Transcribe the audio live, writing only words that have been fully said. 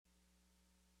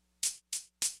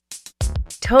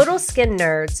Total Skin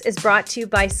Nerds is brought to you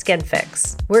by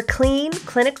SkinFix. We're clean,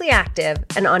 clinically active,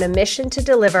 and on a mission to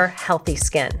deliver healthy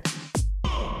skin.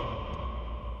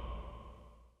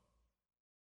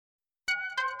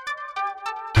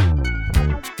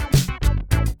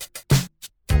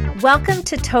 Welcome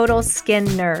to Total Skin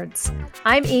Nerds.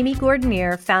 I'm Amy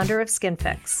Gordonier, founder of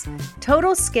SkinFix.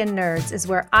 Total Skin Nerds is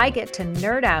where I get to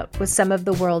nerd out with some of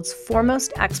the world's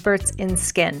foremost experts in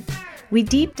skin. We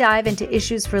deep dive into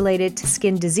issues related to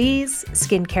skin disease,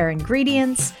 skincare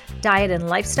ingredients, diet and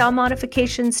lifestyle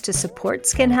modifications to support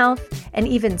skin health, and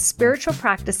even spiritual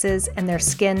practices and their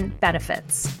skin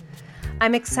benefits.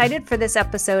 I'm excited for this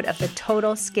episode of the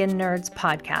Total Skin Nerds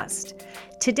podcast.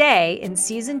 Today, in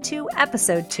Season 2,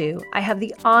 Episode 2, I have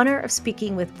the honor of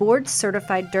speaking with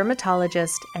board-certified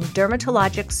dermatologist and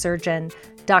dermatologic surgeon,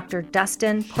 Dr.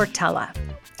 Dustin Portela.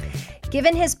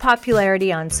 Given his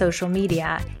popularity on social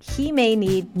media, he may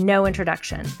need no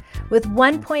introduction. With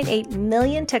 1.8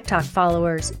 million TikTok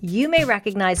followers, you may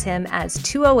recognize him as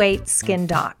 208 Skin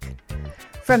Doc.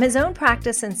 From his own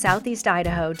practice in Southeast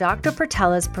Idaho, Dr.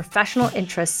 Portela's professional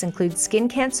interests include skin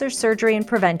cancer surgery and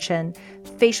prevention,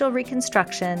 facial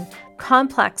reconstruction,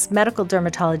 complex medical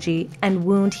dermatology, and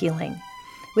wound healing.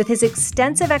 With his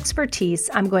extensive expertise,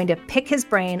 I'm going to pick his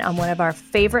brain on one of our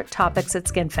favorite topics at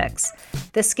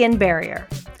SkinFix, the skin barrier.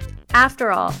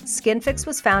 After all, SkinFix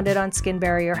was founded on skin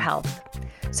barrier health.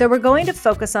 So we're going to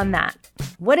focus on that.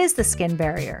 What is the skin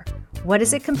barrier? What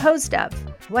is it composed of?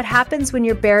 What happens when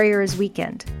your barrier is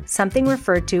weakened? Something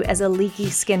referred to as a leaky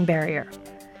skin barrier.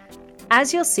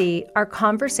 As you'll see, our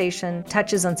conversation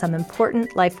touches on some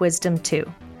important life wisdom too.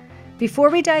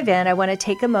 Before we dive in, I want to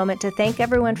take a moment to thank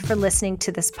everyone for listening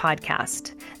to this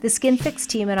podcast. The SkinFix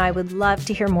team and I would love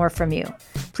to hear more from you.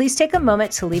 Please take a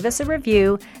moment to leave us a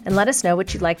review and let us know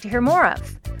what you'd like to hear more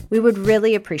of. We would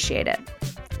really appreciate it.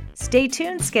 Stay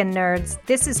tuned, skin nerds.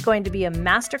 This is going to be a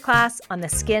masterclass on the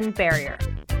skin barrier.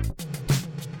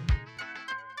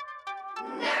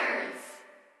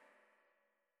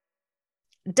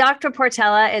 Dr.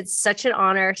 Portela, it's such an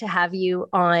honor to have you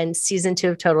on Season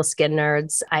 2 of Total Skin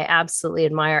Nerds. I absolutely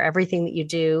admire everything that you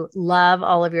do. Love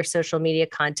all of your social media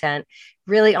content.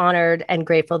 Really honored and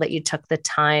grateful that you took the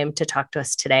time to talk to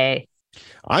us today.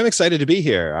 I'm excited to be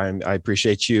here. I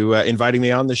appreciate you inviting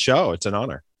me on the show. It's an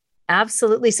honor.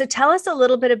 Absolutely. So tell us a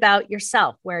little bit about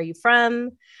yourself. Where are you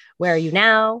from? Where are you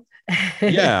now?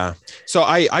 Yeah. So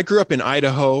I grew up in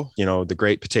Idaho, the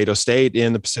great potato state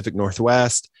in the Pacific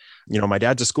Northwest. My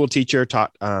dad's a school teacher,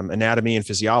 taught anatomy and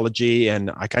physiology,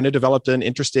 and I kind of developed an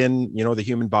interest in, the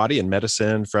human body and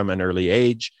medicine from an early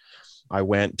age. I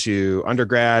went to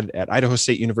undergrad at Idaho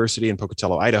State University in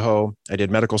Pocatello, Idaho. I did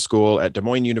medical school at Des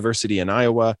Moines University in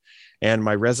Iowa, and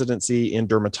my residency in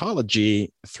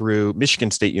dermatology through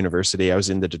Michigan State University. I was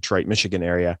in the Detroit, Michigan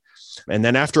area. And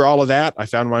then after all of that, I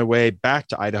found my way back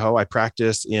to Idaho. I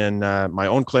practice in my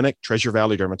own clinic, Treasure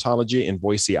Valley Dermatology in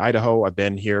Boise, Idaho. I've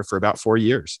been here for about 4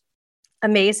 years.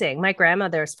 Amazing. My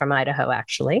grandmother's from Idaho,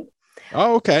 actually.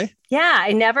 Oh, okay. Yeah,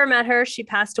 I never met her. She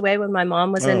passed away when my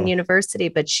mom was in university,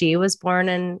 but she was born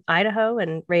in Idaho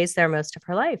and raised there most of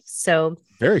her life. So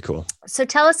very cool. So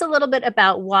tell us a little bit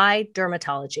about why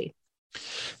dermatology.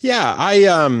 Yeah,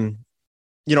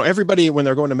 everybody when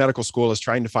they're going to medical school is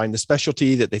trying to find the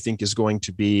specialty that they think is going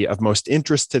to be of most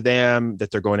interest to them,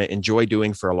 that they're going to enjoy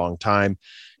doing for a long time.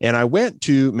 And I went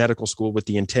to medical school with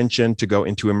the intention to go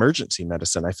into emergency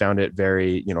medicine. I found it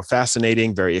very,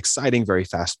 fascinating, very exciting, very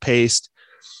fast paced.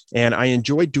 And I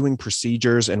enjoyed doing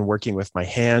procedures and working with my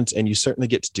hands. And you certainly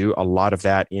get to do a lot of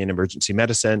that in emergency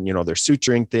medicine. They're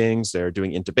suturing things, they're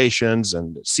doing intubations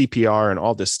and CPR and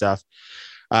all this stuff.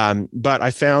 But I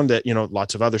found that,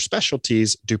 lots of other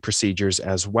specialties do procedures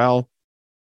as well.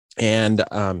 And,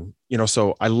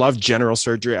 so I loved general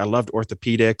surgery. I loved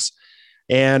orthopedics.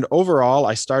 And overall,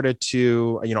 I started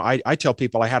to, I tell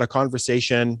people I had a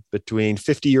conversation between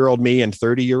 50-year-old me and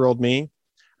 30-year-old me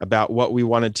about what we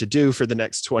wanted to do for the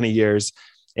next 20 years.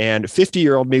 And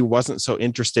 50-year-old me wasn't so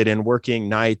interested in working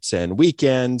nights and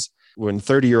weekends, when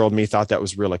 30-year-old me thought that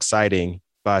was real exciting.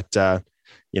 But,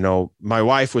 my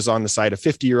wife was on the side of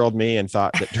 50-year-old me and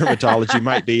thought that dermatology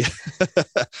might be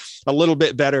a little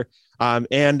bit better.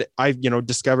 And I,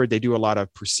 discovered they do a lot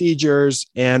of procedures.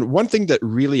 And one thing that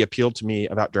really appealed to me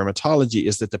about dermatology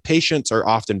is that the patients are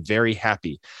often very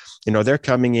happy. They're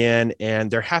coming in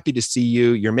and they're happy to see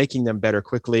you. You're making them better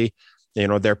quickly.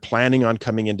 They're planning on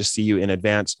coming in to see you in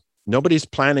advance. Nobody's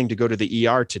planning to go to the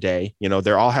ER today.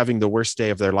 They're all having the worst day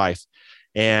of their life.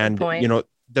 And,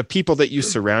 the people that you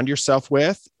surround yourself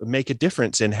with make a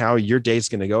difference in how your day is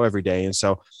going to go every day. And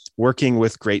so working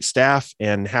with great staff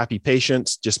and happy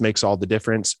patients just makes all the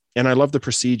difference. And I love the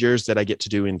procedures that I get to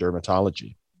do in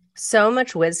dermatology. So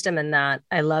much wisdom in that.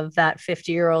 I love that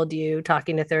 50-year-old you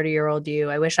talking to 30-year-old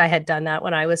you. I wish I had done that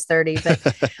when I was 30,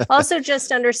 but also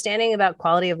just understanding about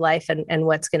quality of life and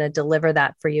what's going to deliver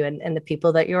that for you. And the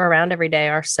people that you're around every day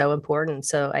are so important.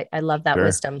 So I love that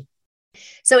wisdom.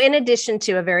 So in addition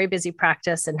to a very busy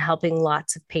practice and helping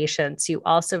lots of patients, you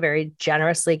also very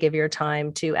generously give your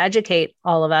time to educate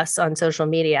all of us on social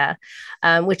media,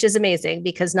 which is amazing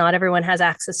because not everyone has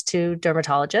access to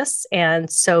dermatologists.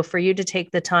 And so for you to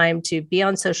take the time to be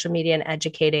on social media and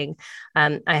educating,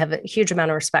 I have a huge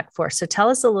amount of respect for. So tell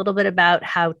us a little bit about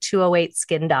how 208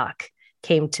 Skin Doc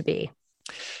came to be.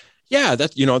 Yeah,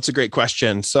 it's a great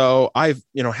question. So I've,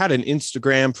 had an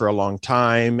Instagram for a long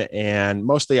time, and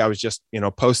mostly I was just,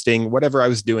 posting whatever I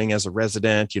was doing as a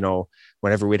resident,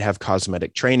 whenever we'd have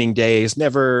cosmetic training days.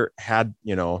 Never had,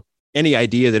 any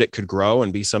idea that it could grow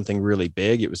and be something really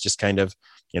big. It was just kind of,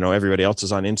 everybody else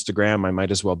is on Instagram. I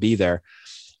might as well be there.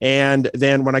 And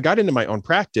then when I got into my own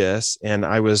practice and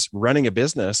I was running a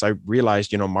business, I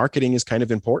realized, marketing is kind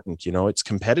of important. It's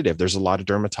competitive. There's a lot of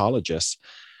dermatologists.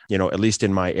 At least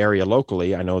in my area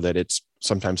locally. I know that it's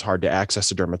sometimes hard to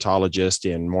access a dermatologist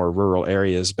in more rural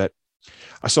areas, but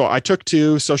so I took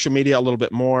to social media a little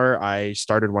bit more. I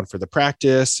started one for the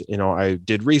practice. I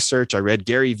did research. I read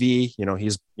Gary Vee,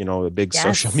 he's, a big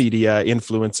social media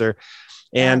influencer,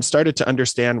 and started to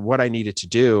understand what I needed to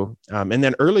do. And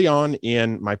then early on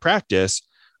in my practice,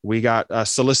 we got a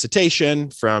solicitation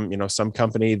from, some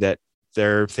company that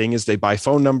their thing is they buy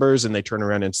phone numbers and they turn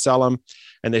around and sell them.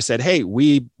 And they said, hey,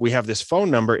 we have this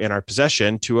phone number in our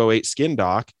possession, 208 Skin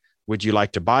Doc. Would you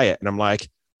like to buy it? And I'm like,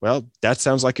 well, that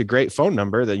sounds like a great phone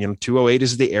number. That 208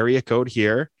 is the area code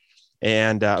here.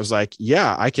 And I was like,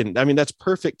 yeah, I can. I mean, that's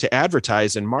perfect to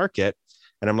advertise and market.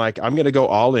 And I'm like, I'm going to go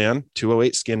all in,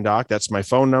 208 Skin Doc. That's my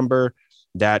phone number.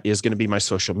 That is going to be my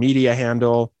social media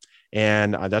handle.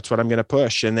 And that's what I'm going to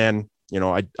push. And then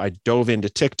I dove into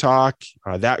TikTok,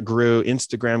 that grew,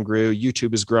 Instagram grew,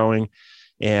 YouTube is growing,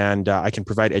 and I can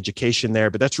provide education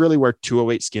there. But that's really where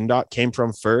 208 Skin Doc came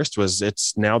from first.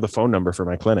 It's now the phone number for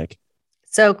my clinic.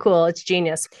 So cool. It's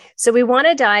genius. So we want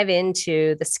to dive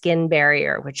into the skin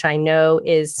barrier, which I know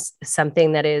is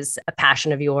something that is a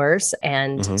passion of yours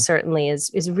and certainly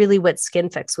is really what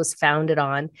SkinFix was founded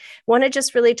on. I want to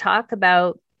just really talk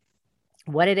about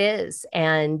what it is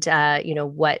and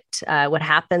what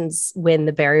happens when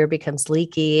the barrier becomes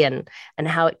leaky and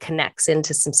how it connects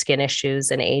into some skin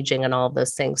issues and aging and all of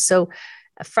those things. So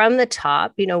from the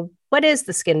top, what is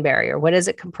the skin barrier? What is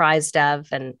it comprised of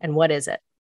and what is it?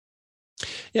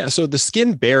 Yeah, so the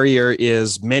skin barrier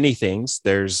is many things.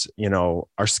 There's,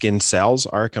 our skin cells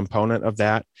are a component of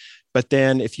that. But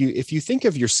then if you think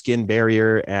of your skin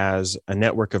barrier as a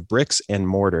network of bricks and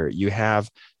mortar, you have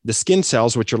the skin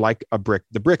cells, which are like a brick,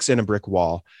 the bricks in a brick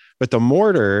wall. But the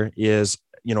mortar is,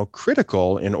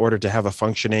 critical in order to have a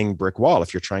functioning brick wall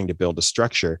if you're trying to build a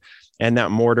structure. And that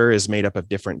mortar is made up of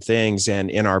different things. And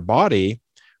in our body,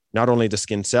 not only the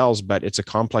skin cells, but it's a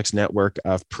complex network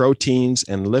of proteins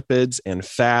and lipids and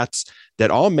fats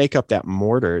that all make up that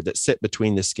mortar that sit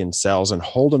between the skin cells and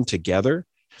hold them together.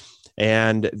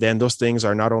 And then those things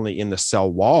are not only in the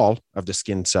cell wall of the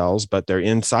skin cells, but they're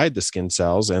inside the skin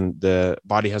cells, and the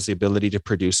body has the ability to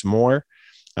produce more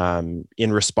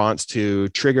in response to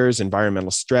triggers,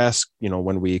 environmental stress,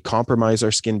 when we compromise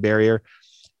our skin barrier.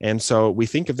 And so we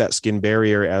think of that skin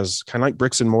barrier as kind of like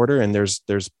bricks and mortar, and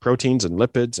there's proteins and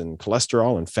lipids and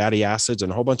cholesterol and fatty acids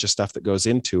and a whole bunch of stuff that goes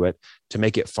into it to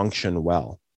make it function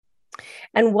well.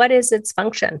 And what is its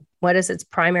function? What is its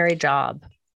primary job?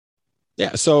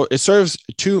 Yeah, so it serves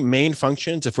two main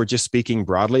functions. If we're just speaking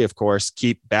broadly, of course,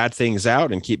 keep bad things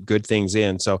out and keep good things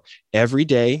in. So every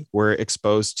day we're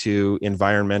exposed to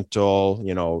environmental,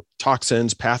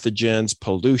 toxins, pathogens,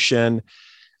 pollution,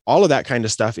 all of that kind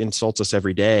of stuff insults us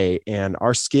every day. And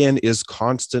our skin is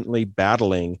constantly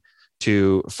battling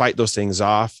to fight those things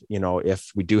off.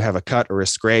 If we do have a cut or a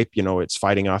scrape, it's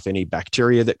fighting off any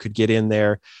bacteria that could get in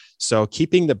there. So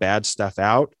keeping the bad stuff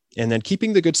out and then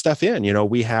keeping the good stuff in.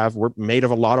 We're made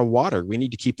of a lot of water. We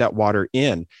need to keep that water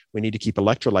in. We need to keep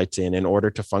electrolytes in order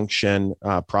to function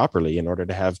properly, in order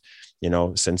to have,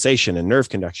 sensation and nerve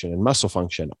conduction and muscle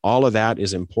function. All of that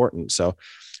is important. So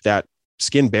that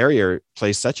skin barrier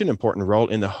plays such an important role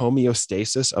in the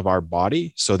homeostasis of our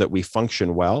body so that we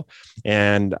function well.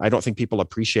 And I don't think people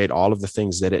appreciate all of the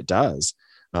things that it does,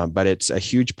 but it's a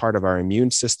huge part of our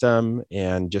immune system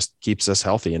and just keeps us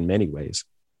healthy in many ways.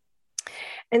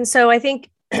 And so I think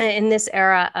in this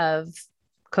era of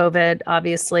COVID,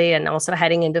 obviously, and also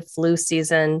heading into flu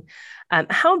season.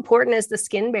 How important is the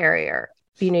skin barrier?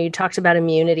 You talked about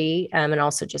immunity and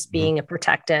also just being a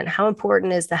protectant. How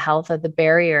important is the health of the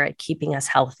barrier at keeping us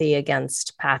healthy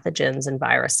against pathogens and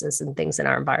viruses and things in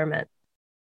our environment?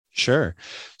 Sure.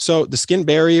 So the skin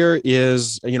barrier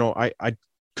is, I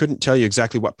couldn't tell you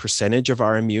exactly what percentage of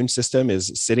our immune system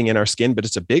is sitting in our skin, but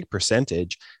it's a big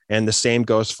percentage. And the same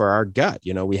goes for our gut.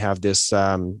 We have this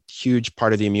huge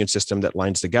part of the immune system that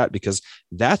lines the gut because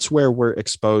that's where we're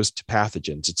exposed to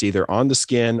pathogens. It's either on the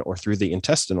skin or through the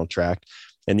intestinal tract.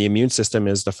 And the immune system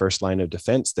is the first line of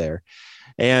defense there.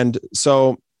 And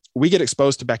so we get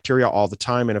exposed to bacteria all the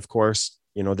time. And of course,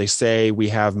 they say we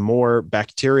have more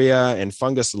bacteria and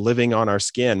fungus living on our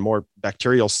skin, more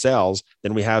bacterial cells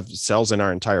than we have cells in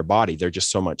our entire body. They're just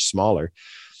so much smaller.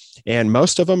 And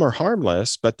most of them are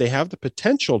harmless, but they have the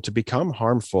potential to become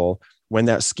harmful when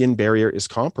that skin barrier is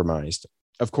compromised.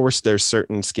 Of course, there's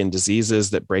certain skin diseases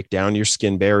that break down your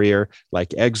skin barrier,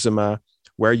 like eczema,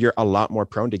 where you're a lot more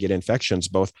prone to get infections,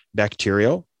 both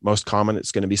bacterial, most common,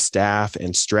 it's going to be staph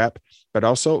and strep, but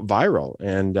also viral.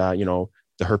 And,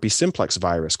 the herpes simplex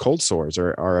virus, cold sores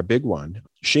are a big one.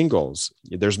 Shingles,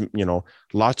 there's,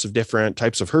 lots of different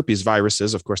types of herpes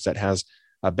viruses. Of course, that has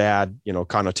a bad,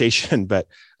 connotation, but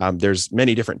there's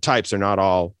many different types. They're not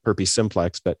all herpes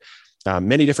simplex, but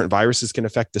many different viruses can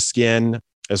affect the skin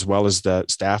as well as the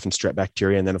staph and strep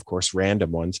bacteria. And then of course,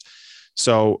 random ones.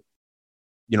 So,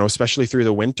 especially through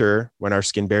the winter when our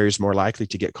skin barrier is more likely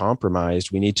to get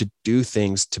compromised, we need to do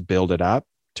things to build it up,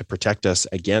 to protect us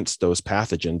against those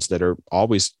pathogens that are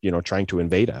always, trying to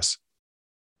invade us.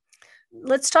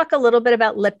 Let's talk a little bit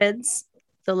about lipids,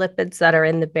 the lipids that are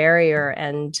in the barrier,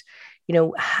 and,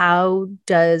 how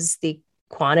does the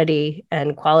quantity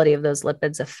and quality of those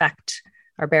lipids affect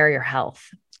our barrier health?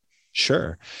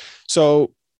 Sure.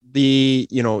 So the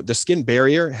skin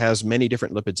barrier has many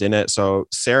different lipids in it. So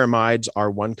ceramides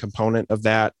are one component of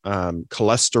that.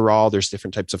 Cholesterol, there's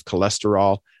different types of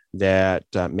cholesterol that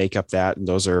make up that. And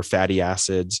those are fatty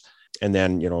acids. And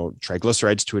then,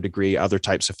 triglycerides to a degree, other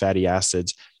types of fatty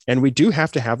acids. And we do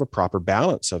have to have a proper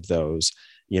balance of those.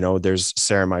 There's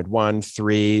ceramide 1,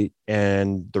 3,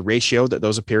 and the ratio that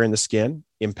those appear in the skin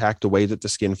impact the way that the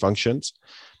skin functions.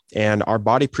 And our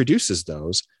body produces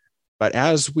those. But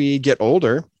as we get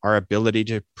older, our ability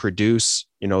to produce,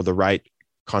 the right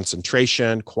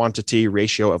concentration, quantity,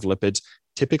 ratio of lipids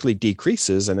typically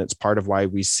decreases. And it's part of why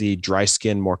we see dry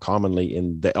skin more commonly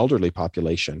in the elderly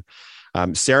population.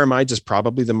 Ceramides is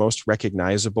probably the most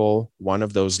recognizable one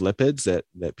of those lipids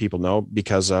that people know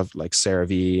because of like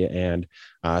CeraVe and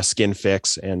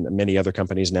SkinFix, and many other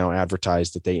companies now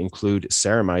advertise that they include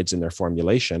ceramides in their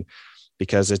formulation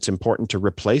because it's important to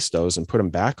replace those and put them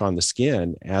back on the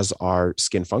skin as our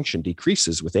skin function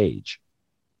decreases with age.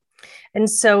 And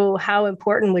so how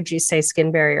important would you say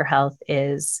skin barrier health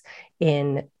is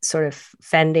in sort of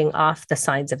fending off the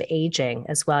signs of aging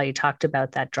as well? You talked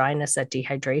about that dryness, that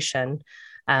dehydration.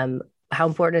 How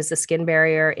important is the skin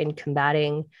barrier in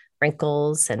combating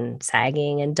wrinkles and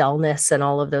sagging and dullness and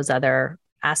all of those other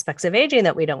aspects of aging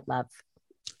that we don't love?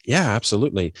 Yeah,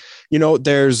 absolutely.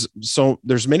 There's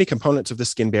many components of the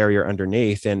skin barrier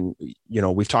underneath. And,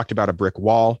 we've talked about a brick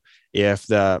wall. If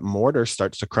the mortar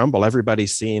starts to crumble,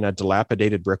 everybody's seen a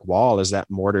dilapidated brick wall as that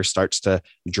mortar starts to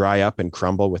dry up and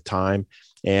crumble with time.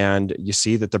 And you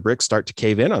see that the bricks start to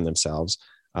cave in on themselves.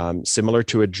 Similar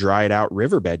to a dried out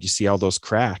riverbed, you see all those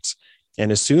cracks.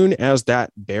 And as soon as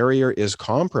that barrier is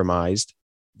compromised,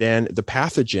 then the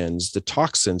pathogens, the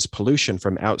toxins, pollution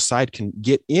from outside can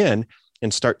get in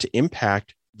and start to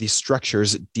impact these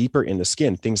structures deeper in the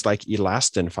skin, things like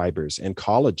elastin fibers and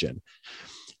collagen.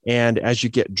 And as you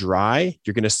get dry,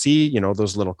 you're going to see,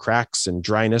 those little cracks and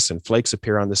dryness and flakes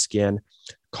appear on the skin.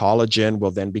 Collagen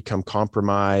will then become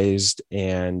compromised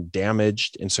and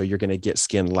damaged. And so you're going to get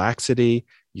skin laxity.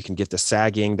 You can get the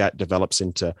sagging that develops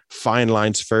into fine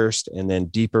lines first, and then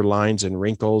deeper lines and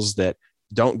wrinkles that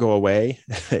don't go away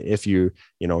if you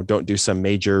don't do some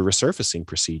major resurfacing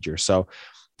procedure. So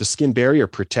the skin barrier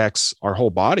protects our whole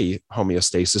body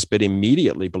homeostasis, but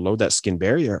immediately below that skin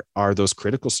barrier are those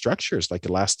critical structures like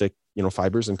elastic,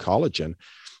 fibers and collagen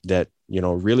that,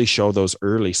 really show those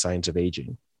early signs of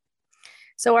aging.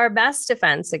 So our best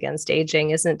defense against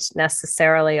aging isn't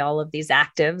necessarily all of these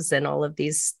actives and all of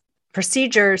these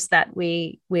procedures that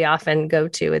we often go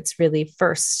to. It's really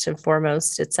first and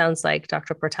foremost, it sounds like,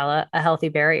 Dr. Portela, a healthy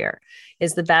barrier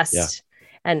is the best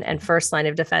and first line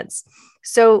of defense.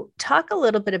 So talk a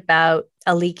little bit about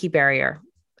a leaky barrier.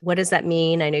 What does that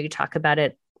mean? I know you talk about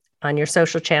it on your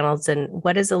social channels, and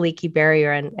what is a leaky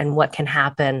barrier and what can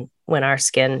happen when our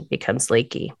skin becomes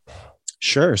leaky?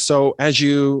 Sure. So as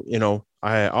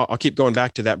I'll keep going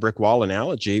back to that brick wall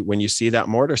analogy. When you see that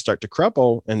mortar start to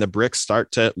crumble and the bricks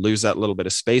start to lose that little bit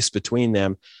of space between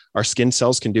them, our skin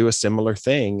cells can do a similar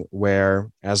thing where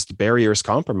as the barrier is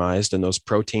compromised and those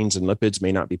proteins and lipids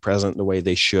may not be present the way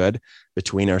they should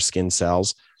between our skin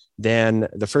cells, then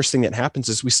the first thing that happens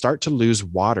is we start to lose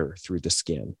water through the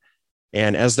skin.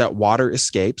 And as that water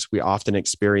escapes, we often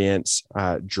experience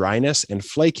dryness and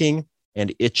flaking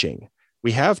and itching.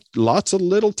 We have lots of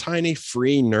little tiny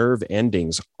free nerve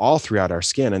endings all throughout our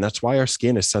skin. And that's why our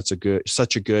skin is such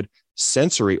a good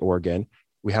sensory organ.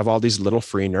 We have all these little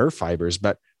free nerve fibers,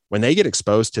 but when they get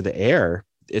exposed to the air,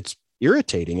 it's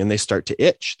irritating and they start to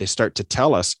itch. They start to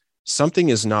tell us something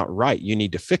is not right. You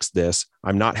need to fix this.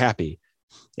 I'm not happy.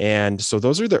 And so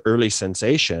those are the early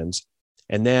sensations.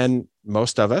 And then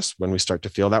most of us, when we start to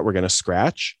feel that, we're going to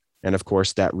scratch. And of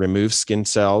course, that removes skin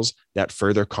cells, that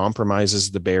further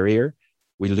compromises the barrier.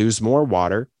 We lose more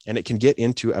water, and it can get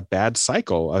into a bad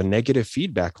cycle, a negative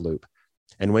feedback loop.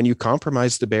 And when you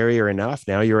compromise the barrier enough,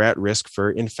 now you're at risk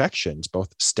for infections,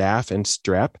 both staph and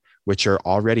strep, which are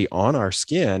already on our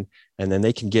skin. And then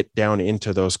they can get down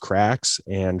into those cracks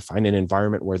and find an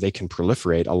environment where they can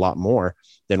proliferate a lot more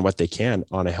than what they can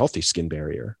on a healthy skin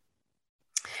barrier.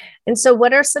 And so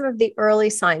what are some of the early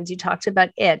signs? You talked about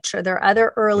itch. Are there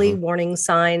other early warning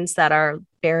signs that our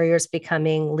barriers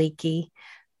becoming leaky?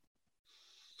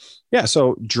 Yeah,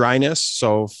 so dryness,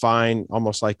 so fine,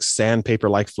 almost like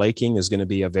sandpaper-like flaking is going to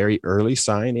be a very early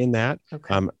sign in that.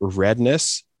 Okay.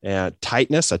 Redness,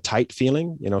 tightness, a tight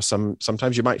feeling.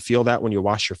 Sometimes you might feel that when you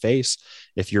wash your face.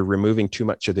 If you're removing too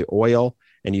much of the oil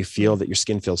and you feel that your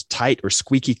skin feels tight or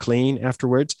squeaky clean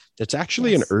afterwards, that's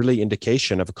actually an early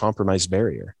indication of a compromised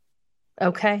barrier.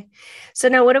 Okay. So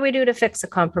now what do we do to fix a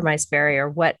compromised barrier?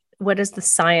 What does the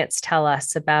science tell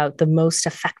us about the most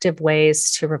effective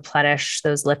ways to replenish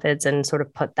those lipids and sort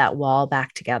of put that wall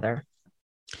back together?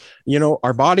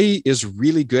 Our body is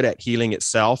really good at healing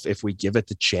itself if we give it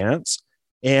the chance.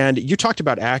 And you talked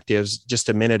about actives just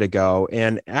a minute ago,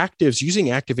 and using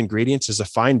active ingredients is a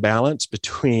fine balance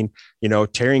between,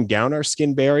 tearing down our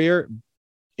skin barrier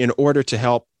in order to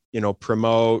help,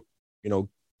 promote,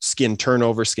 skin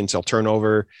cell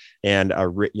turnover, and a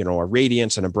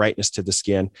radiance and a brightness to the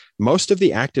skin. Most of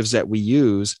the actives that we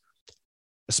use,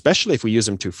 especially if we use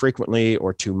them too frequently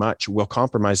or too much, will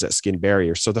compromise that skin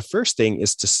barrier. So the first thing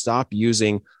is to stop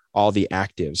using all the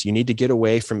actives. You need to get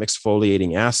away from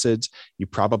exfoliating acids. You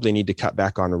probably need to cut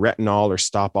back on retinol or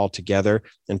stop altogether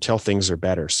until things are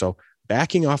better. So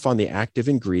backing off on the active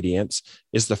ingredients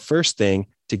is the first thing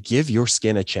to give your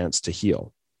skin a chance to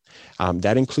heal.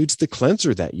 That includes the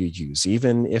cleanser that you use,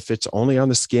 even if it's only on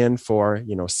the skin for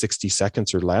 60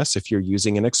 seconds or less. If you're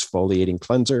using an exfoliating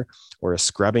cleanser or a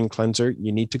scrubbing cleanser,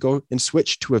 you need to go and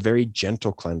switch to a very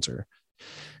gentle cleanser.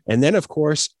 And then, of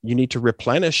course, you need to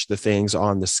replenish the things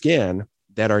on the skin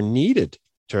that are needed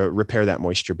to repair that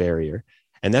moisture barrier.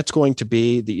 And that's going to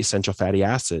be the essential fatty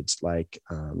acids like,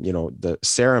 the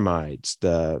ceramides,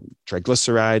 the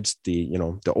triglycerides,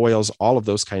 the oils, all of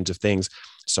those kinds of things.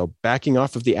 So backing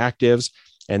off of the actives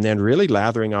and then really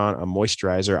lathering on a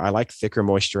moisturizer. I like thicker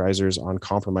moisturizers on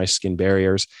compromised skin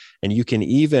barriers. And you can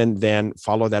even then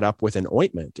follow that up with an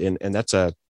ointment. And that's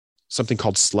something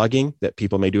called slugging that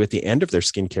people may do at the end of their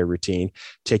skincare routine,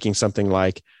 taking something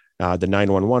like the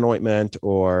 911 ointment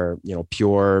or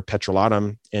pure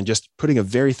petrolatum and just putting a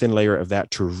very thin layer of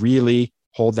that to really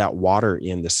hold that water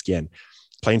in the skin.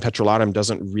 Plain petrolatum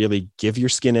doesn't really give your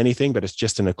skin anything, but it's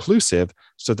just an occlusive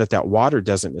so that water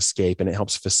doesn't escape, and it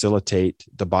helps facilitate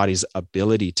the body's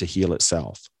ability to heal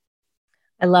itself.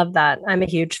 I love that. I'm a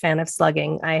huge fan of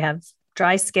slugging. I have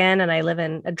dry skin and I live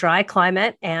in a dry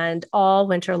climate, and all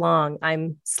winter long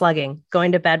I'm slugging,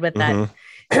 going to bed with that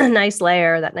nice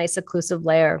layer, that nice occlusive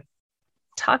layer.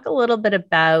 Talk a little bit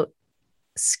about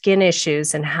skin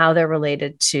issues and how they're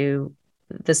related to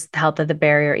this health of the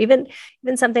barrier, even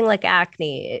something like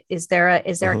acne. Is there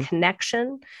a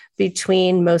connection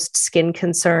between most skin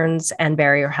concerns and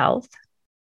barrier health?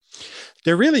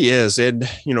 There really is. And,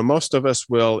 most of us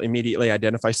will immediately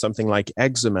identify something like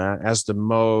eczema as the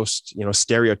most,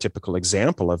 stereotypical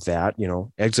example of that.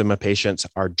 Eczema patients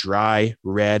are dry,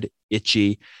 red,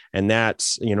 itchy, and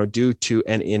that's, due to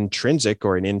an intrinsic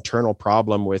or an internal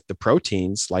problem with the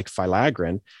proteins like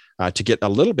filaggrin, to get a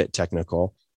little bit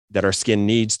technical, that our skin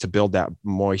needs to build that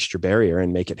moisture barrier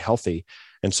and make it healthy.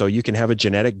 And so you can have a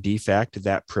genetic defect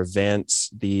that prevents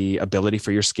the ability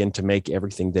for your skin to make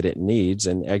everything that it needs.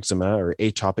 And eczema or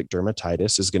atopic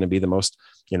dermatitis is going to be the most,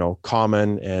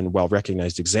 common and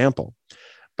well-recognized example.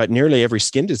 But nearly every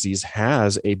skin disease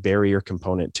has a barrier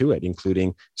component to it,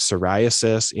 including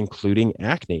psoriasis, including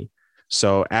acne.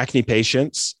 So acne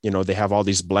patients, they have all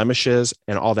these blemishes,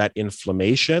 and all that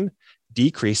inflammation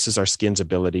decreases our skin's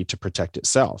ability to protect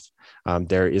itself.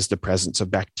 There is the presence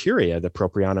of bacteria, the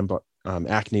Propionum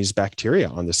acnes bacteria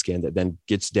on the skin that then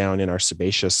gets down in our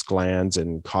sebaceous glands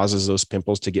and causes those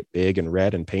pimples to get big and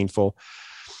red and painful.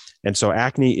 And so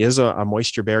acne is a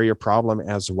moisture barrier problem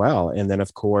as well. And then,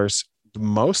 of course,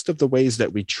 most of the ways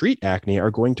that we treat acne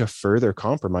are going to further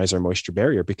compromise our moisture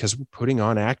barrier because we're putting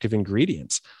on active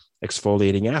ingredients,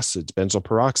 exfoliating acids, benzoyl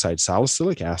peroxide,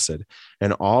 salicylic acid,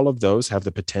 and all of those have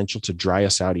the potential to dry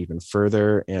us out even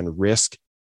further and risk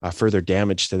further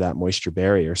damage to that moisture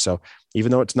barrier. So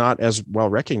even though it's not as well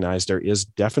recognized, there is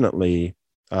definitely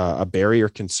a barrier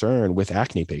concern with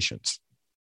acne patients.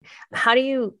 How do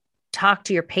you talk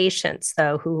to your patients,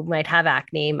 though, who might have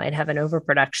acne, might have an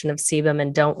overproduction of sebum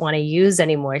and don't want to use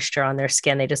any moisture on their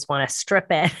skin? They just want to strip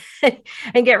it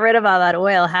and get rid of all that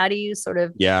oil. How do you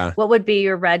what would be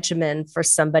your regimen for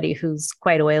somebody who's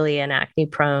quite oily and acne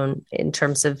prone in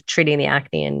terms of treating the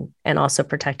acne and also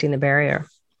protecting the barrier?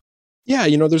 Yeah,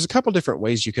 there's a couple different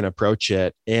ways you can approach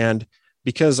it. And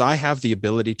because I have the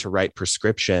ability to write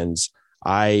prescriptions,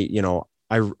 I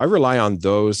rely on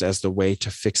those as the way to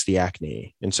fix the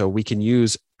acne. And so we can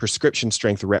use prescription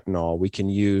strength retinol. We can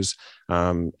use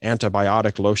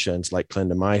antibiotic lotions like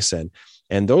clindamycin.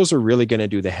 And those are really going to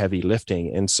do the heavy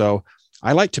lifting. And so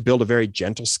I like to build a very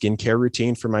gentle skincare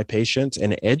routine for my patients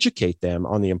and educate them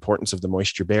on the importance of the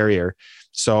moisture barrier.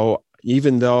 So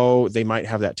even though they might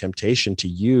have that temptation to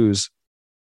use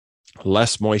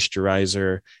less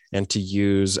moisturizer and to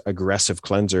use aggressive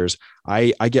cleansers,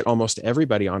 I get almost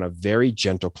everybody on a very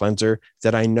gentle cleanser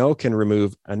that I know can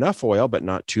remove enough oil, but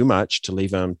not too much to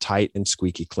leave them tight and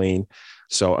squeaky clean.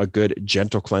 So a good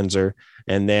gentle cleanser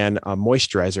and then a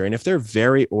moisturizer. And if they're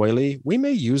very oily, we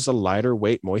may use a lighter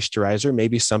weight moisturizer,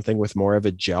 maybe something with more of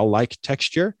a gel-like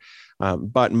texture.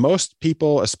 But most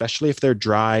people, especially if they're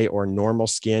dry or normal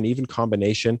skin, even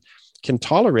combination, can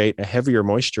tolerate a heavier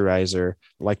moisturizer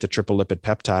like the triple lipid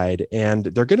peptide, and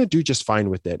they're going to do just fine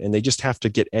with it. And they just have to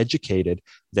get educated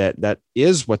that that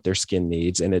is what their skin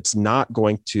needs, and it's not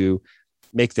going to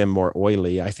make them more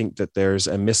oily. I think that there's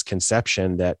a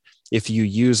misconception that if you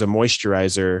use a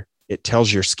moisturizer, it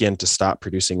tells your skin to stop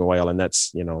producing oil, and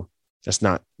that's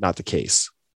not the case.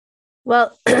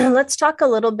 Well, let's talk a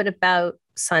little bit about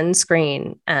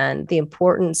sunscreen and the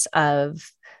importance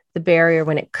of the barrier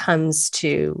when it comes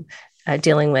to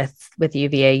dealing with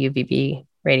UVA, UVB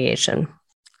radiation.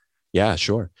 Yeah,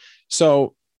 sure.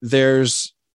 So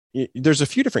there's a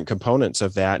few different components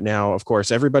of that. Now, of course,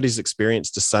 everybody's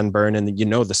experienced a sunburn and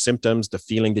the symptoms, the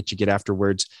feeling that you get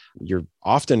afterwards. You're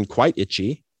often quite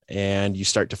itchy and you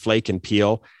start to flake and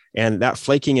peel. And that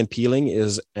flaking and peeling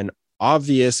is an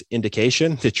obvious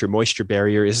indication that your moisture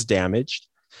barrier is damaged.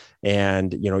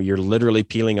 And, you're literally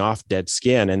peeling off dead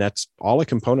skin, and that's all a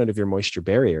component of your moisture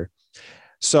barrier.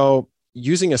 So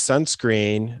using a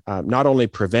sunscreen not only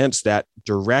prevents that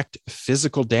direct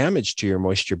physical damage to your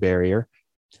moisture barrier,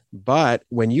 but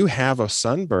when you have a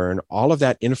sunburn, all of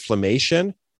that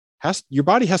inflammation your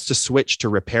body has to switch to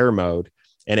repair mode,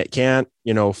 and it can't,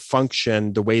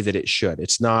 function the way that it should.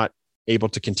 It's not able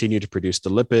to continue to produce the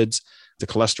lipids, the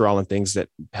cholesterol, and things that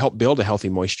help build a healthy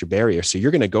moisture barrier. So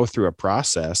you're going to go through a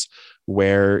process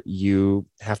where you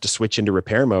have to switch into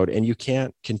repair mode, and you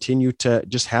can't continue to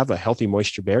just have a healthy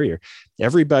moisture barrier.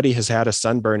 Everybody has had a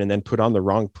sunburn and then put on the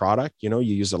wrong product. You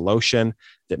use a lotion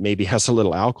that maybe has a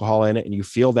little alcohol in it, and you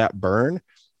feel that burn.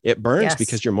 It burns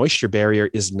because your moisture barrier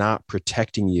is not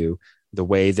protecting you the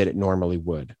way that it normally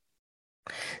would.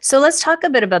 So let's talk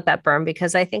a bit about that burn,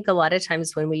 because I think a lot of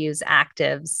times when we use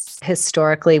actives,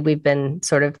 historically, we've been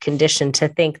sort of conditioned to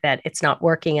think that it's not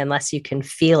working unless you can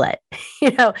feel it,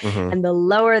 and the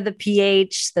lower the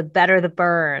pH, the better the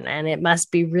burn. And it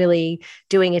must be really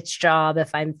doing its job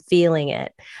if I'm feeling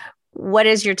it. What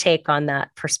is your take on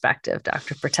that perspective,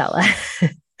 Dr. Portela?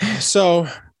 So,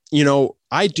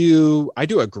 I do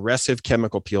aggressive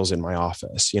chemical peels in my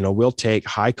office. We'll take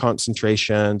high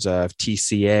concentrations of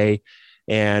TCA,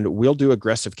 and we'll do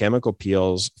aggressive chemical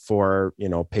peels for,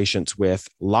 patients with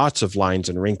lots of lines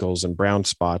and wrinkles and brown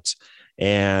spots,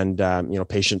 and,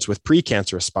 patients with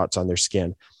precancerous spots on their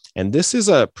skin. And this is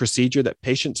a procedure that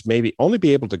patients maybe only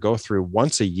be able to go through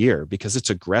once a year because it's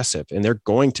aggressive and they're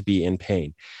going to be in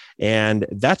pain. And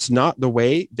that's not the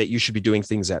way that you should be doing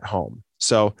things at home.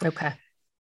 So,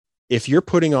 if you're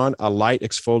putting on a light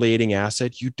exfoliating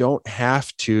acid, you don't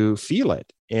have to feel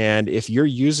it. And if you're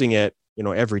using it,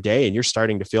 every day and you're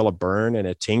starting to feel a burn and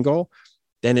a tingle,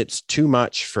 then it's too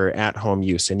much for at-home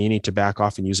use, and you need to back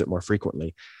off and use it more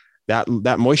frequently.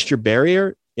 That moisture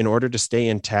barrier, in order to stay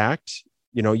intact,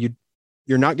 you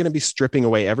you're not going to be stripping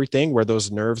away everything where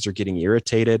those nerves are getting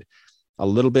irritated. A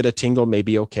little bit of tingle may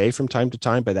be okay from time to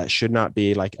time, but that should not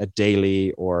be like a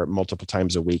daily or multiple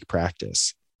times a week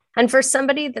practice. And for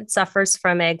somebody that suffers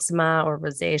from eczema or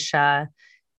rosacea,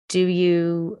 do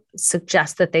you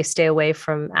suggest that they stay away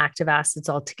from active acids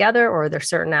altogether, or are there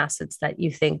certain acids that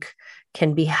you think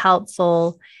can be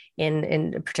helpful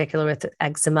in particular with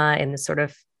eczema in the sort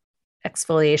of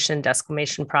exfoliation,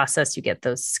 desquamation process? You get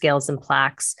those scales and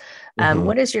plaques.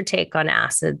 What is your take on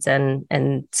acids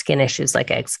and skin issues like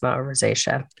eczema or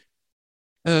rosacea?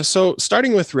 So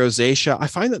starting with rosacea, I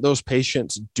find that those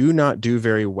patients do not do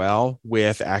very well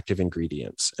with active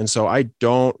ingredients. And so I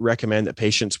don't recommend that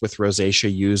patients with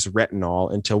rosacea use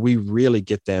retinol until we really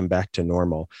get them back to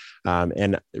normal,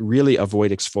 and really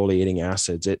avoid exfoliating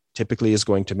acids. It typically is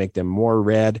going to make them more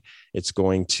red. It's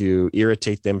going to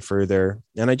irritate them further.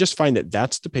 And I just find that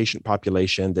that's the patient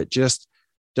population that just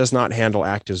does not handle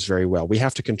actives very well. We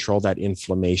have to control that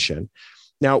inflammation.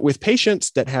 Now, with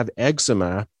patients that have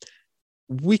eczema,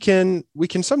 we can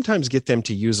sometimes get them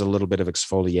to use a little bit of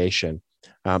exfoliation,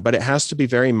 but it has to be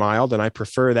very mild. And I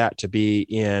prefer that to be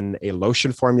in a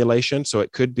lotion formulation. So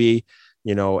it could be,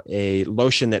 a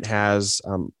lotion that has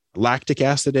lactic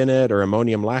acid in it or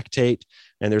ammonium lactate.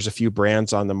 And there's a few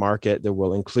brands on the market that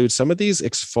will include some of these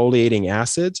exfoliating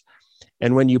acids.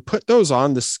 And when you put those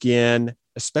on the skin,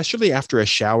 especially after a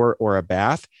shower or a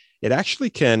bath, it actually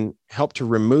can help to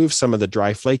remove some of the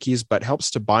dry flakies, but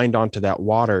helps to bind onto that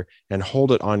water and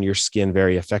hold it on your skin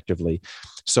very effectively.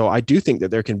 So I do think that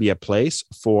there can be a place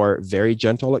for very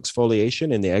gentle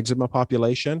exfoliation in the eczema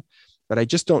population, but I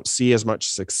just don't see as much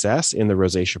success in the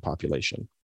rosacea population.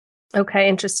 Okay,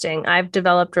 interesting. I've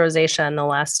developed rosacea in the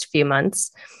last few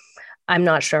months. I'm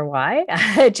not sure why.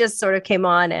 It just sort of came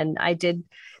on, and I did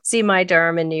see my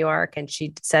derm in New York, and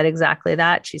she said exactly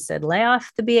that. She said, lay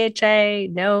off the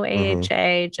BHA, no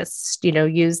AHA, just,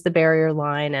 use the barrier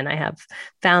line. And I have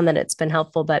found that it's been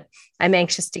helpful, but I'm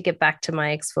anxious to get back to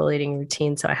my exfoliating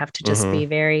routine. So I have to just be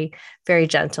very, very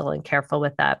gentle and careful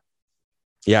with that.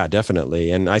 Yeah, definitely.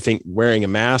 And I think wearing a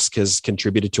mask has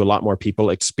contributed to a lot more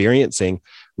people experiencing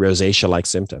rosacea-like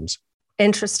symptoms.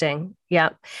 Interesting. Yeah.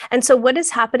 And so what is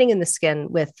happening in the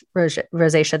skin with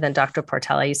rosacea then, Dr.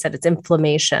 Portela? You said it's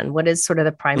inflammation. What is sort of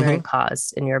the primary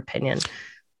cause in your opinion?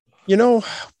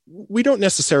 We don't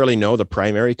necessarily know the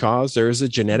primary cause. There is a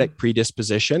genetic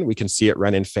predisposition. We can see it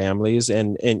run in families.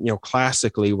 And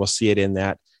classically, we'll see it in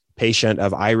that patient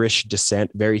of Irish descent,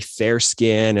 very fair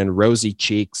skin and rosy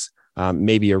cheeks,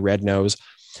 maybe a red nose.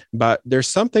 But there's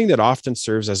something that often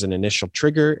serves as an initial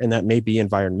trigger, and that may be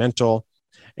environmental.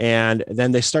 And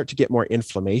then they start to get more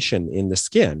inflammation in the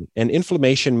skin, and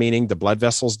inflammation meaning the blood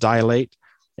vessels dilate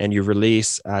and you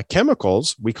release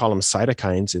chemicals. We call them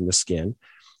cytokines in the skin.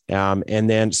 And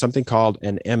then something called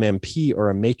an MMP, or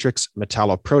a matrix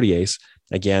metalloprotease,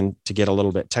 again, to get a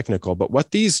little bit technical. But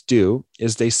what these do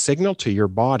is they signal to your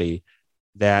body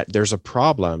that there's a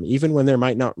problem, even when there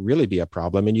might not really be a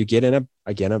problem. And you get in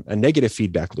a negative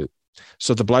feedback loop.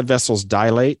 So the blood vessels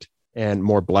dilate, and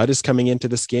more blood is coming into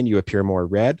the skin. You appear more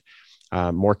red,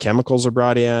 more chemicals are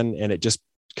brought in, and it just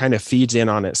kind of feeds in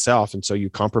on itself. And so you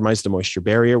compromise the moisture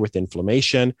barrier with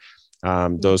inflammation.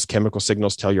 Those chemical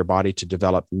signals tell your body to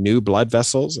develop new blood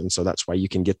vessels. And so that's why you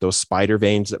can get those spider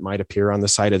veins that might appear on the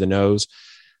side of the nose.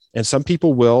 And some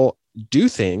people will do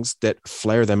things that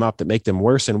flare them up, that make them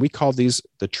worse. And we call these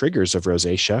the triggers of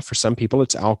rosacea. For some people,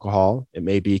 it's alcohol. It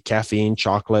may be caffeine,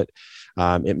 chocolate.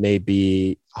 It may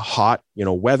be hot,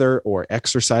 weather or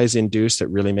exercise induced that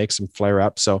really makes them flare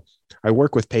up. So I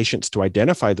work with patients to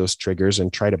identify those triggers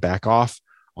and try to back off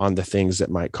on the things that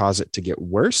might cause it to get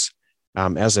worse,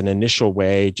 as an initial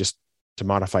way just to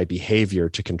modify behavior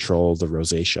to control the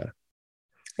rosacea.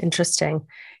 Interesting.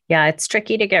 Yeah, it's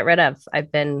tricky to get rid of.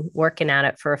 I've been working at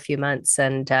it for a few months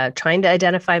and trying to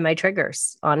identify my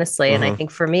triggers, honestly. And I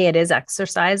think for me, it is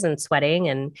exercise and sweating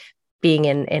and being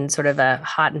in sort of a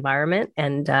hot environment.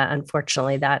 And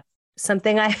unfortunately, that's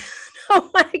something I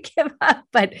don't want to give up,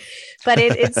 but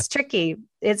it's tricky.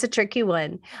 It's a tricky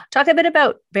one. Talk a bit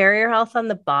about barrier health on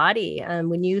the body.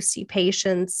 When you see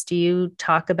patients, do you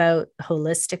talk about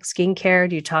holistic skincare?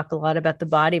 Do you talk a lot about the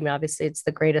body? I mean, obviously, it's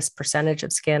the greatest percentage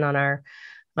of skin on our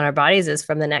bodies is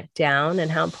from the neck down.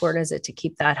 And how important is it to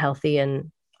keep that healthy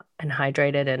and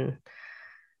hydrated, and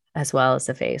as well as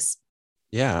the face?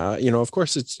 Yeah, of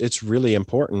course, it's really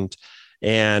important.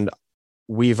 And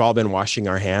we've all been washing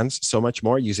our hands so much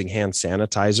more, using hand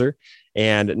sanitizer.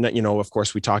 And, of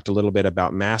course, we talked a little bit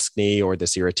about maskne, or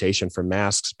this irritation from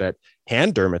masks, but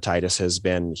hand dermatitis has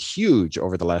been huge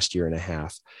over the last year and a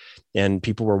half. and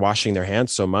people were washing their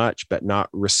hands so much, but not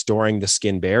restoring the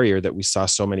skin barrier, that we saw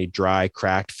so many dry,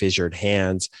 cracked, fissured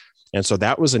hands. And so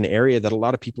that was an area that a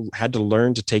lot of people had to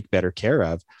learn to take better care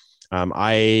of.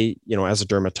 As a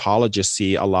dermatologist,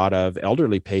 see a lot of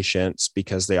elderly patients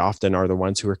because they often are the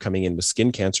ones who are coming in with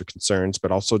skin cancer concerns,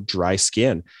 but also dry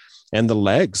skin. And the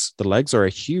legs are a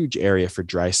huge area for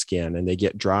dry skin, and they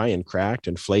get dry and cracked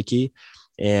and flaky.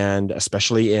 And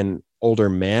especially in older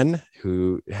men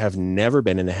who have never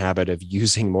been in the habit of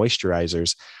using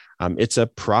moisturizers, it's a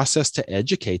process to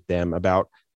educate them about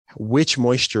which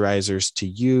moisturizers to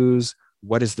use,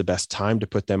 what is the best time to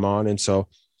put them on. And so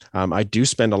I do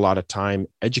spend a lot of time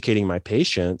educating my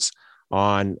patients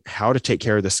on how to take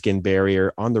care of the skin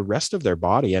barrier on the rest of their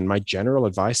body. And my general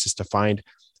advice is to find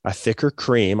a thicker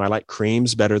cream. I like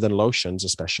creams better than lotions,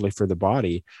 especially for the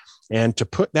body, and to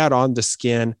put that on the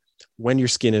skin when your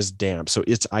skin is damp. So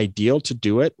it's ideal to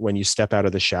do it when you step out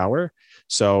of the shower.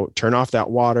 So turn off that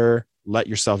water, let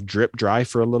yourself drip dry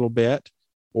for a little bit.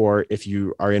 Or if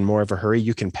you are in more of a hurry,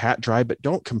 you can pat dry, but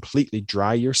don't completely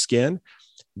dry your skin.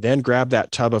 Then grab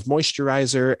that tub of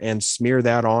moisturizer and smear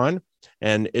that on.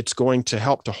 And it's going to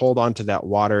help to hold on to that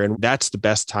water. And that's the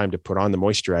best time to put on the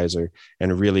moisturizer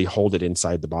and really hold it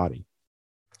inside the body.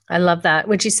 I love that.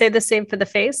 Would you say the same for the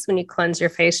face? When you cleanse your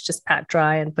face, just pat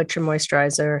dry and put your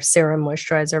moisturizer, serum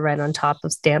moisturizer right on top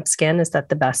of damp skin? Is that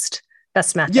the best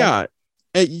method? Yeah.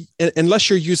 Unless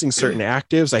you're using certain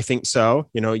actives, I think so.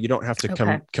 You don't have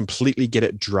to completely get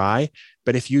it dry.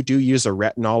 But if you do use a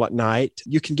retinol at night,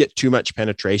 you can get too much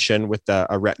penetration with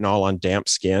a retinol on damp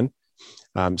skin.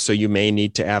 So you may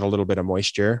need to add a little bit of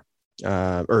moisture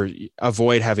or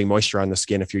avoid having moisture on the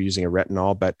skin if you're using a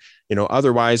retinol. But,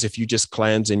 otherwise, if you just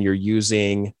cleanse and you're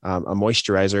using a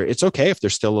moisturizer, it's okay if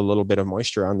there's still a little bit of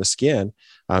moisture on the skin,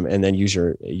 and then use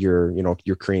your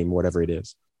cream, whatever it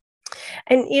is.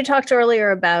 And you talked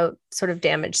earlier about sort of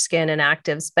damaged skin and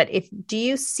actives, but do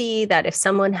you see that if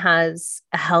someone has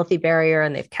a healthy barrier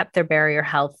and they've kept their barrier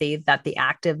healthy, that the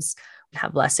actives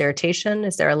have less irritation?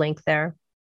 Is there a link there?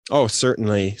 Oh,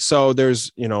 certainly. So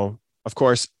there's, of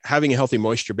course, having a healthy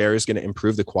moisture barrier is going to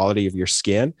improve the quality of your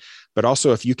skin, but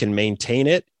also if you can maintain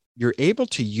it, you're able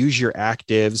to use your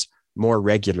actives more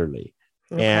regularly.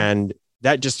 Okay. And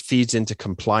that just feeds into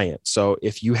compliance. So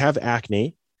if you have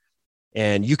acne,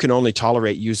 and you can only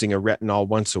tolerate using a retinol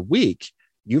once a week,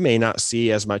 you may not see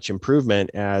as much improvement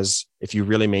as if you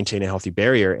really maintain a healthy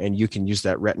barrier and you can use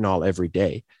that retinol every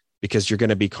day, because you're going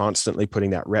to be constantly putting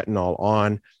that retinol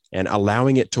on and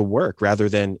allowing it to work rather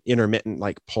than intermittent,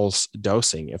 like pulse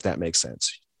dosing, if that makes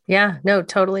sense. Yeah, no,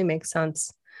 totally makes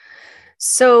sense.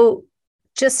 So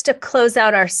just to close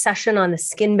out our session on the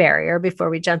skin barrier before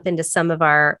we jump into some of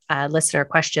our listener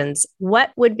questions,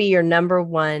 what would be your number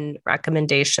one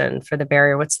recommendation for the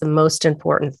barrier? What's the most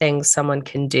important thing someone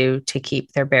can do to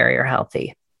keep their barrier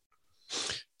healthy?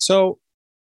 So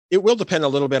it will depend a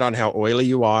little bit on how oily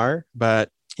you are, but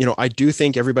I do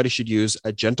think everybody should use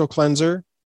a gentle cleanser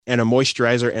and a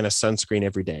moisturizer and a sunscreen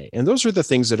every day. And those are the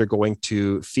things that are going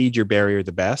to feed your barrier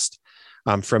the best.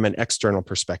 From an external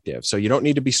perspective. So you don't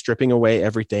need to be stripping away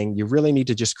everything. You really need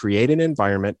to just create an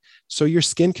environment so your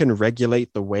skin can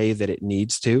regulate the way that it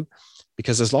needs to.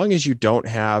 Because as long as you don't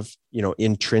have,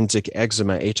 intrinsic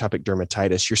eczema, atopic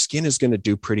dermatitis, your skin is going to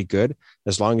do pretty good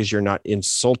as long as you're not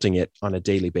insulting it on a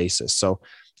daily basis. So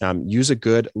use a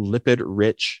good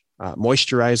lipid-rich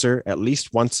moisturizer at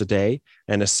least once a day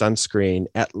and a sunscreen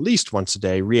at least once a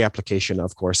day. Reapplication,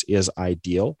 of course, is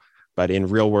ideal. But in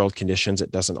real world conditions,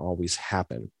 it doesn't always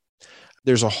happen.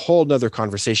 There's a whole nother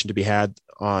conversation to be had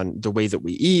on the way that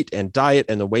we eat and diet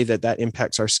and the way that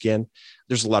impacts our skin.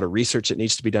 There's a lot of research that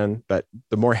needs to be done, but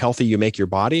the more healthy you make your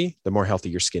body, the more healthy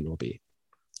your skin will be.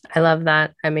 I love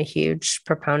that. I'm a huge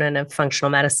proponent of functional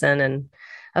medicine and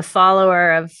a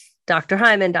follower of Dr.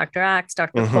 Hyman, Dr. Axe,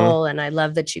 Dr. Cole. And I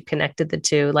love that you connected the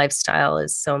two. Lifestyle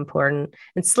is so important,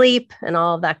 and sleep and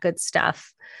all of that good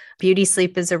stuff. Beauty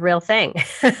sleep is a real thing.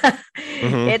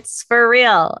 It's for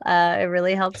real. It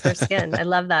really helps our skin. I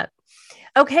love that.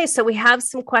 Okay. So we have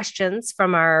some questions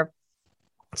from our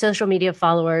social media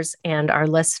followers and our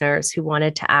listeners who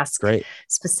wanted to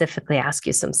specifically ask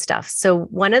you some stuff. So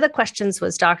one of the questions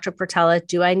was, Dr. Portela,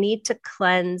 do I need to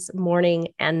cleanse morning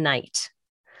and night?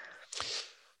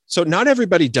 So not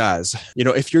everybody does.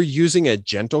 If you're using a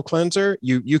gentle cleanser,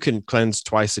 you can cleanse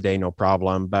twice a day, no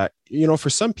problem. But, for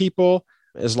some people,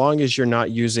 as long as you're not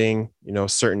using,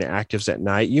 certain actives at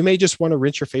night, you may just want to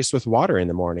rinse your face with water in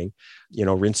the morning,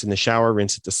 rinse in the shower,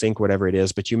 rinse at the sink, whatever it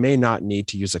is, but you may not need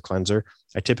to use a cleanser.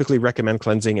 I typically recommend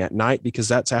cleansing at night because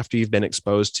that's after you've been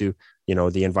exposed to,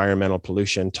 the environmental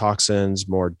pollution, toxins,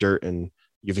 more dirt, and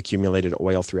you've accumulated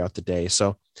oil throughout the day.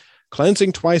 So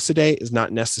Cleansing twice a day is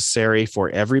not necessary for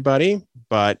everybody,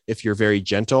 but if you're very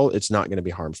gentle, it's not going to be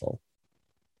harmful.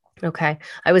 Okay.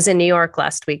 I was in New York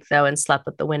last week, though, and slept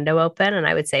with the window open. And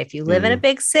I would say if you live in a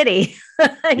big city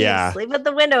and you sleep with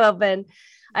the window open,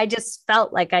 I just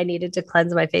felt like I needed to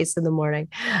cleanse my face in the morning.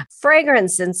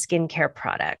 Fragrance in skincare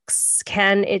products,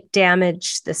 can it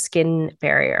damage the skin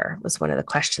barrier? Was one of the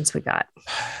questions we got.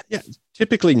 Yeah,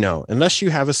 typically no, unless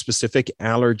you have a specific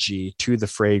allergy to the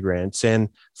fragrance. And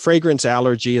fragrance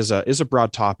allergy is a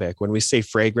broad topic. When we say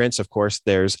fragrance, of course,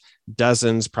 there's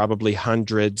dozens, probably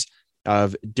hundreds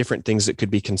of different things that could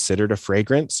be considered a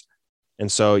fragrance.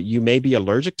 And so you may be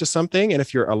allergic to something. And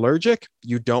if you're allergic,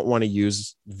 you don't want to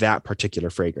use that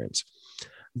particular fragrance.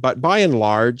 But by and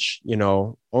large,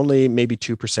 only maybe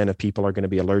 2% of people are going to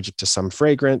be allergic to some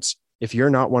fragrance. If you're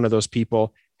not one of those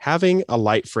people, having a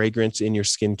light fragrance in your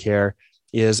skincare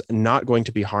is not going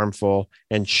to be harmful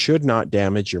and should not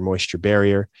damage your moisture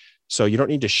barrier. So you don't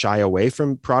need to shy away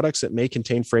from products that may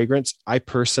contain fragrance. I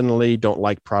personally don't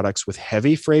like products with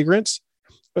heavy fragrance.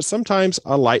 But sometimes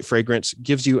a light fragrance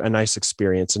gives you a nice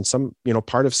experience. And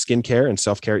part of skincare and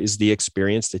self-care is the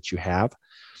experience that you have.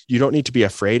 You don't need to be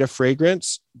afraid of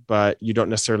fragrance, but you don't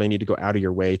necessarily need to go out of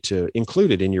your way to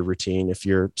include it in your routine if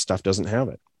your stuff doesn't have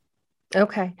it.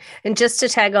 Okay. And just to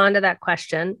tag on to that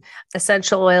question,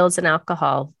 essential oils and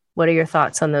alcohol, what are your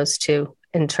thoughts on those two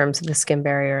in terms of the skin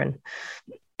barrier and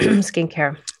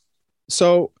skincare?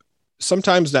 So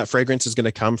sometimes that fragrance is going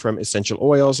to come from essential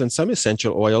oils, and some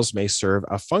essential oils may serve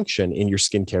a function in your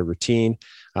skincare routine.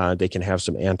 They can have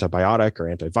some antibiotic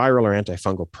or antiviral or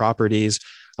antifungal properties,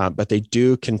 but they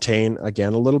do contain,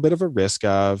 again, a little bit of a risk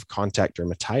of contact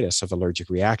dermatitis, of allergic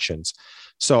reactions.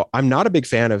 So I'm not a big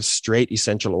fan of straight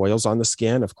essential oils on the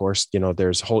skin. Of course,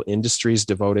 there's whole industries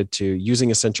devoted to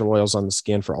using essential oils on the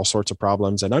skin for all sorts of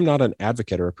problems, and I'm not an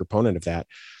advocate or a proponent of that.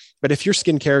 But if your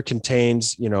skincare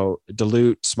contains,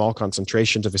 dilute small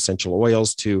concentrations of essential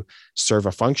oils to serve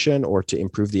a function or to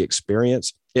improve the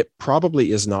experience, it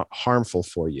probably is not harmful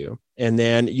for you. And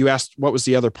then you asked, what was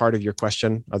the other part of your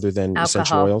question other than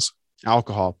essential oils?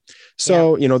 Alcohol.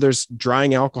 So, there's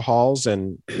drying alcohols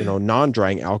and,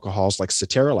 non-drying alcohols like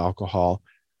cetearyl alcohol.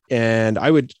 And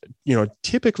I would,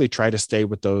 typically try to stay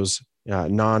with those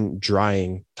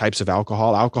non-drying types of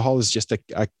alcohol. Alcohol is just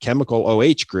a chemical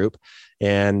OH group.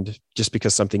 And just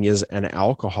because something is an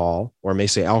alcohol, or may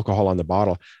say alcohol on the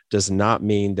bottle, does not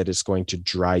mean that it's going to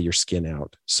dry your skin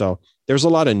out. So there's a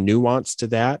lot of nuance to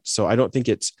that. So I don't think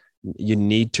you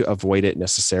need to avoid it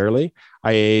necessarily.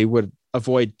 I would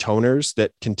avoid toners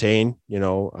that contain,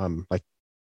 like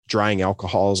drying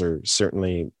alcohols, or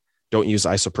certainly don't use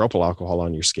isopropyl alcohol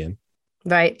on your skin.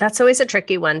 Right. That's always a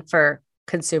tricky one for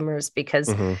consumers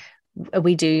because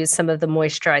we do use some of the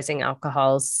moisturizing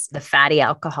alcohols, the fatty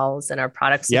alcohols in our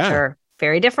products, which are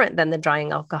very different than the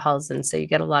drying alcohols. And so you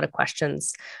get a lot of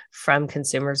questions from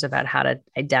consumers about how to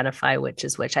identify which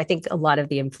is which. I think a lot of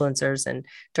the influencers and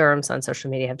derms on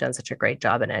social media have done such a great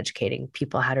job in educating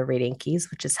people how to read Inkies,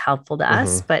 which is helpful to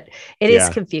us, but it is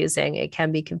confusing. It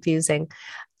can be confusing.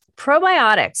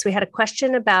 Probiotics. We had a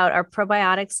question about, are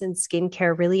probiotics in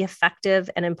skincare really effective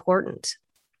and important?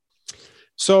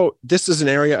 So this is an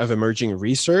area of emerging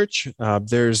research.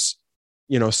 There's,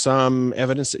 some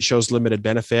evidence that shows limited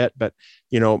benefit, but,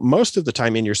 most of the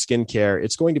time in your skincare,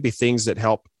 it's going to be things that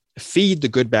help feed the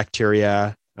good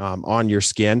bacteria on your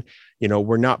skin.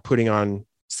 We're not putting on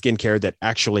skincare that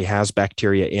actually has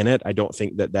bacteria in it. I don't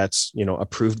think that that's,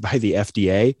 approved by the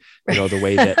FDA, the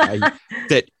way that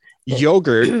that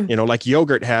yogurt, like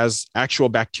yogurt has actual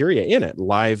bacteria in it,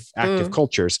 live active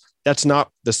cultures. That's not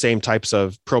the same types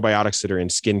of probiotics that are in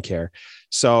skincare.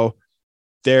 So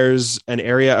there's an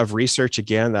area of research,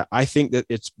 again, that I think that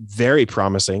it's very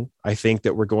promising. I think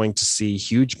that we're going to see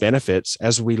huge benefits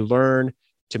as we learn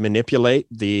to manipulate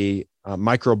the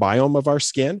microbiome of our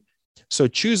skin. So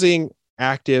choosing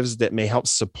actives that may help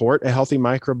support a healthy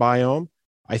microbiome,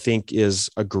 I think, is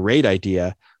a great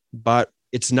idea, but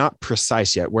it's not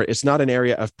precise yet. Where it's not an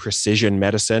area of precision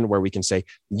medicine where we can say,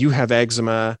 you have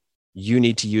eczema, you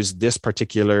need to use this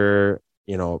particular,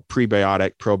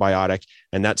 prebiotic, probiotic,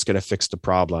 and that's going to fix the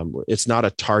problem. It's not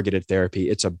a targeted therapy.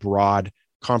 It's a broad,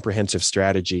 comprehensive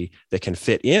strategy that can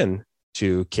fit in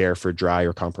to care for dry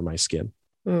or compromised skin.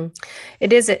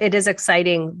 It is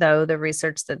exciting, though, the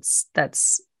research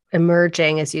that's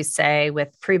emerging, as you say, with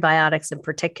prebiotics in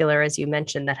particular, as you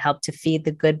mentioned, that help to feed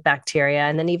the good bacteria,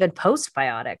 and then even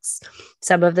postbiotics,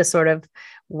 some of the sort of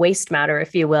waste matter,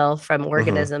 if you will, from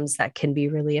organisms that can be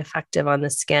really effective on the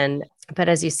skin. But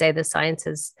as you say, the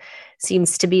science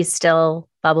seems to be still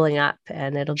bubbling up,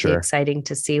 and it'll be exciting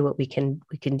to see what we can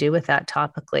do with that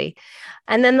topically.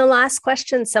 And then the last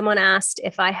question, someone asked,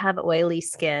 if I have oily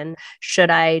skin, should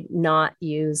I not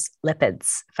use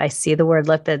lipids? If I see the word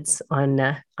lipids on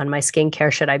my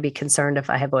skincare, should I be concerned if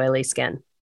I have oily skin?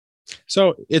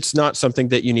 So it's not something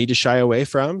that you need to shy away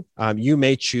from. You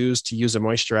may choose to use a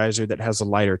moisturizer that has a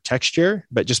lighter texture,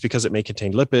 but just because it may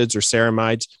contain lipids or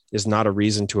ceramides is not a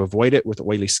reason to avoid it with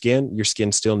oily skin. Your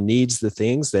skin still needs the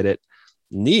things that it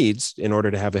needs in order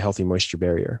to have a healthy moisture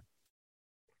barrier.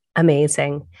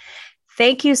 Amazing.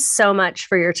 Thank you so much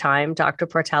for your time, Dr.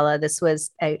 Portela. This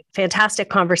was a fantastic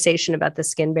conversation about the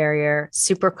skin barrier,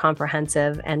 super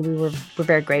comprehensive, and we're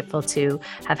very grateful to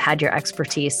have had your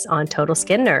expertise on Total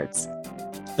Skin Nerds.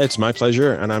 It's my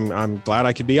pleasure, and I'm glad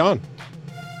I could be on.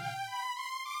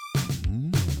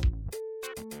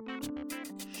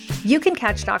 You can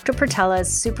catch Dr.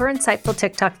 Portela's super insightful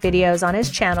TikTok videos on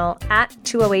his channel at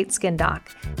 208 Skin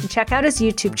Doc, and check out his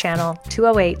YouTube channel,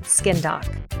 208 Skin Doc.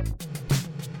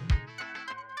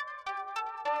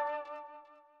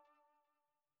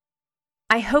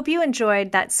 I hope you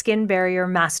enjoyed that skin barrier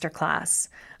masterclass.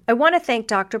 I want to thank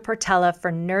Dr. Portela for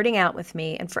nerding out with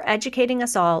me and for educating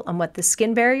us all on what the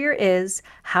skin barrier is,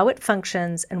 how it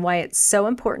functions, and why it's so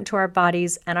important to our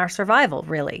bodies and our survival,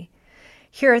 really.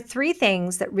 Here are 3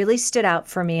 things that really stood out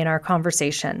for me in our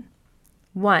conversation.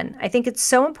 1, I think it's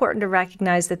so important to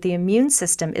recognize that the immune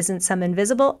system isn't some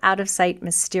invisible, out-of-sight,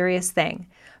 mysterious thing.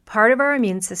 Part of our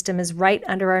immune system is right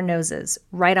under our noses,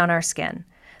 right on our skin.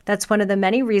 That's one of the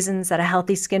many reasons that a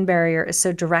healthy skin barrier is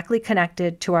so directly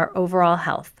connected to our overall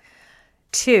health.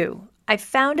 2, I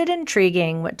found it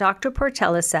intriguing what Dr.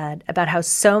 Portela said about how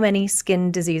so many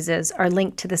skin diseases are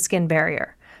linked to the skin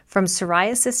barrier. From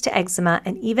psoriasis to eczema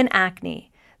and even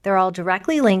acne, they're all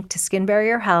directly linked to skin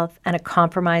barrier health and a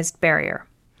compromised barrier.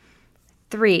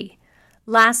 3,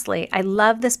 lastly, I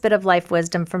love this bit of life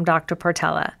wisdom from Dr.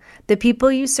 Portela. The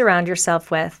people you surround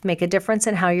yourself with make a difference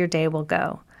in how your day will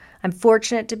go. I'm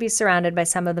fortunate to be surrounded by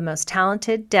some of the most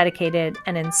talented, dedicated,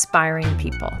 and inspiring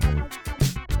people.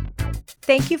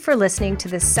 Thank you for listening to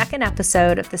this second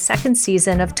episode of the second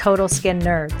season of Total Skin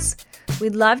Nerds.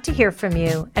 We'd love to hear from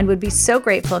you and would be so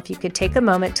grateful if you could take a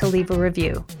moment to leave a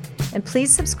review. And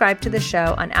please subscribe to the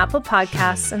show on Apple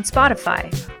Podcasts and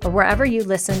Spotify, or wherever you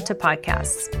listen to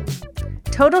podcasts.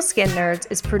 Total Skin Nerds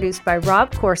is produced by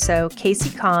Rob Corso,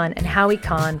 Casey Kahn, and Howie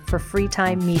Kahn for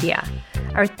Freetime Media.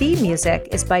 Our theme music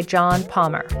is by John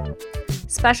Palmer.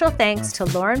 Special thanks to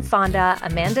Lauren Fonda,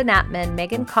 Amanda Knapman,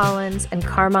 Megan Collins, and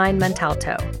Carmine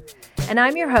Montalto. And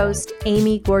I'm your host,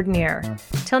 Amy Gordonier.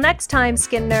 Till next time,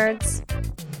 Skin Nerds.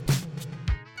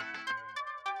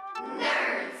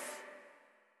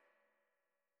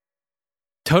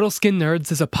 Total Skin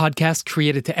Nerds is a podcast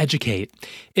created to educate.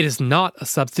 It is not a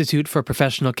substitute for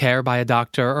professional care by a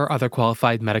doctor or other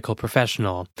qualified medical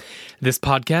professional. This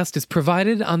podcast is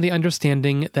provided on the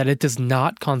understanding that it does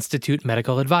not constitute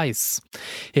medical advice.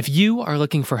 If you are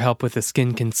looking for help with a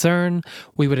skin concern,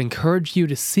 we would encourage you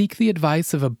to seek the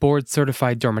advice of a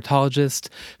board-certified dermatologist,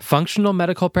 functional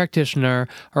medical practitioner,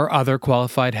 or other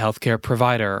qualified healthcare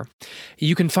provider.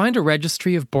 You can find a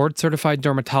registry of board-certified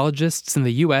dermatologists in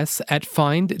the U.S. at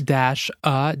find-a-derm.aad.org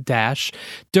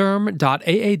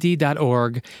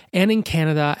and in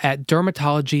Canada at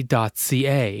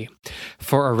dermatology.ca.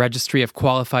 For a registry of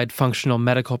qualified functional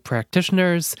medical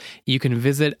practitioners, you can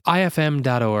visit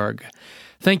ifm.org.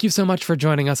 Thank you so much for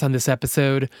joining us on this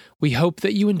episode. We hope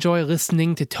that you enjoy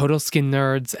listening to Total Skin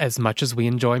Nerds as much as we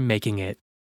enjoy making it.